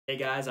Hey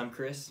guys, I'm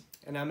Chris.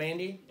 And I'm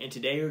Andy. And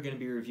today we're going to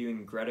be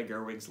reviewing Greta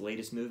Gerwig's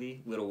latest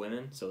movie, Little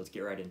Women, so let's get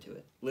right into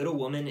it. Little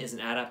Women is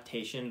an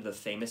adaptation of the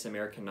famous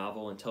American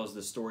novel and tells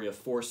the story of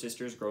four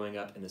sisters growing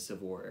up in the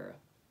Civil War era.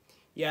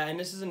 Yeah, and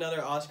this is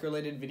another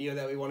Oscar-related video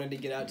that we wanted to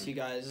get out to you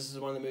guys. This is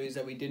one of the movies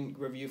that we didn't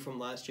review from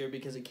last year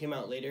because it came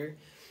out later.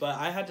 But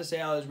I had to say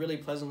I was really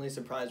pleasantly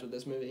surprised with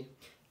this movie.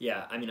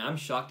 Yeah, I mean, I'm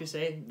shocked to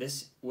say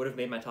this would have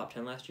made my top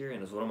 10 last year and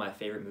it was one of my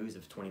favorite movies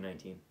of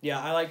 2019.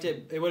 Yeah, I liked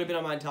it. It would have been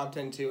on my top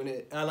 10 too,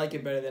 and I like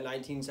it better than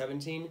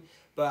 1917.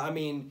 But, I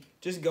mean,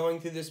 just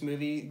going through this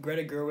movie,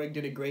 Greta Gerwig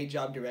did a great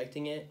job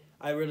directing it.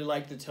 I really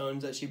liked the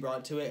tones that she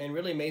brought to it and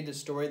really made the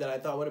story that I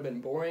thought would have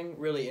been boring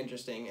really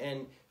interesting.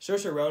 And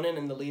Saoirse Ronan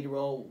in the lead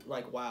role,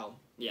 like, wow.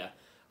 Yeah.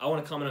 I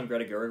want to comment on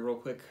Greta Gerwig real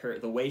quick.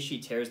 The way she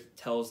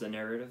tells the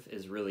narrative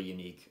is really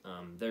unique.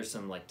 There's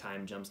some like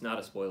time jumps, not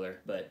a spoiler,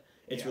 but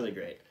it's really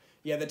great.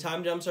 Yeah, the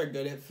time jumps are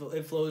good.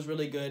 It flows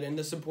really good. And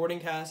the supporting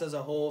cast as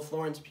a whole,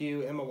 Florence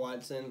Pugh, Emma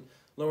Watson,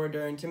 Laura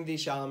Dern, Timothée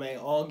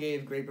Chalamet, all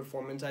gave great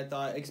performance, I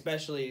thought,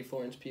 especially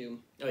Florence Pugh.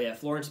 Oh yeah,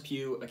 Florence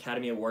Pugh,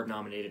 Academy Award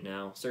nominated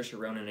now. Saoirse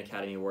Ronan,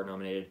 Academy Award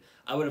nominated.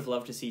 I would have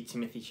loved to see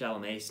Timothée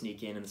Chalamet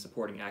sneak in the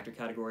supporting actor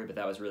category, but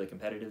that was really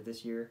competitive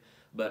this year.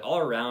 But all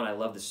around, I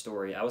love the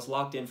story. I was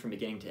locked in from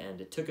beginning to end.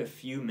 It took a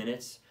few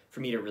minutes for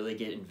me to really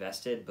get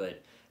invested,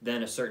 but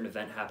then a certain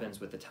event happens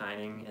with the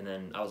timing, and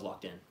then I was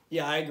locked in.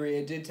 Yeah, I agree.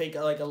 It did take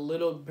like a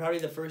little, probably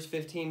the first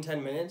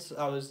 15-10 minutes,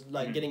 I was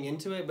like getting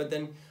into it, but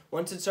then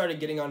once it started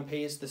getting on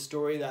pace, the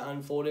story that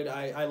unfolded,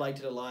 I liked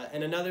it a lot.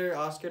 And another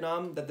Oscar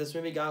nom that this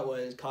movie got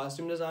was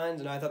costume designs,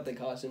 and I thought the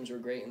costumes were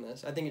great in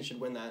this. I think it should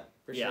win that,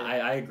 for sure. Yeah,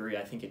 I agree.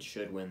 I think it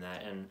should win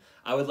that, and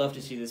I would love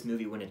to see this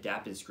movie win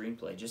adapted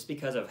screenplay, just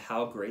because of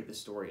how great the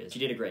story is. She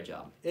did a great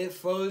job. It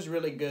flows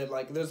really good.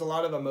 Like, there's a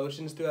lot of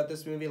emotions throughout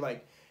this movie,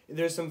 like,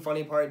 there's some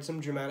funny parts,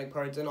 some dramatic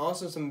parts, and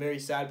also some very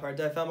sad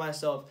parts. I found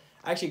myself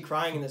actually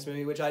crying in this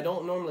movie, which I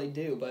don't normally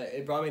do, but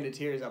it brought me to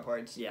tears at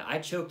parts. Yeah, I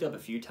choked up a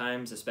few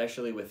times,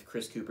 especially with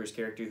Chris Cooper's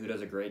character, who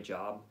does a great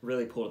job.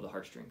 Really pulled at the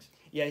heartstrings.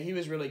 Yeah, he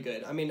was really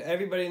good. I mean,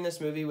 everybody in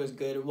this movie was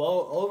good.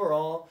 Well,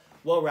 overall,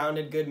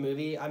 well-rounded, good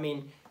movie. I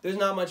mean, there's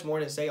not much more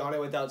to say on it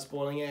without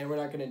spoiling it, and we're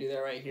not going to do that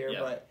right here,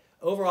 but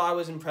overall, I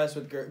was impressed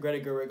with Greta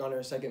Gerwig on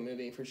her second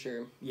movie, for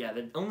sure. Yeah,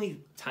 the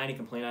only tiny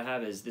complaint I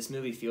have is this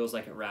movie feels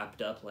like it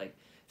wrapped up, like,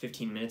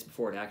 15 minutes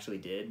before it actually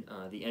did.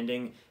 The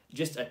ending,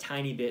 just a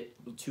tiny bit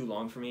too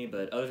long for me,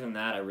 but other than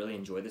that, I really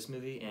enjoyed this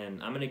movie,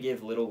 and I'm going to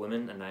give Little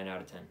Women a 9 out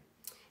of 10.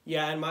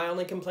 Yeah, and my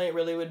only complaint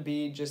really would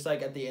be just,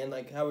 like, at the end,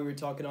 like, how we were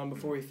talking on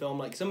before we filmed,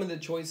 like, some of the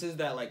choices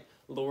that, like,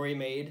 Laurie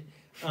made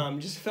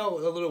just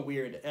felt a little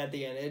weird at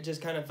the end. It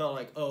just kind of felt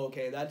like, oh,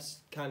 okay, that's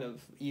kind of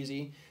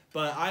easy.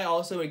 But I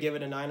also would give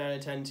it a 9 out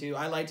of 10, too.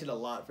 I liked it a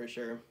lot, for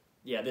sure.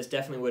 Yeah, this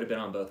definitely would have been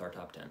on both our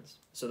top 10s.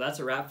 So that's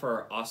a wrap for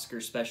our Oscar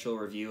special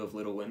review of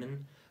Little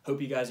Women. Hope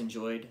you guys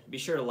enjoyed. Be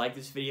sure to like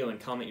this video and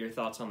comment your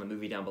thoughts on the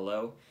movie down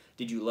below.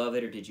 Did you love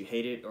it or did you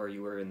hate it, or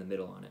you were in the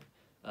middle on it?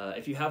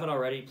 If you haven't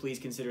already, please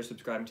consider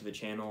subscribing to the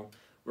channel.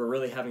 We're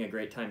really having a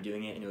great time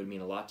doing it, and it would mean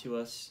a lot to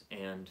us.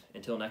 And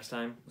until next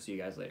time, we'll see you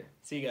guys later.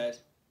 See you guys.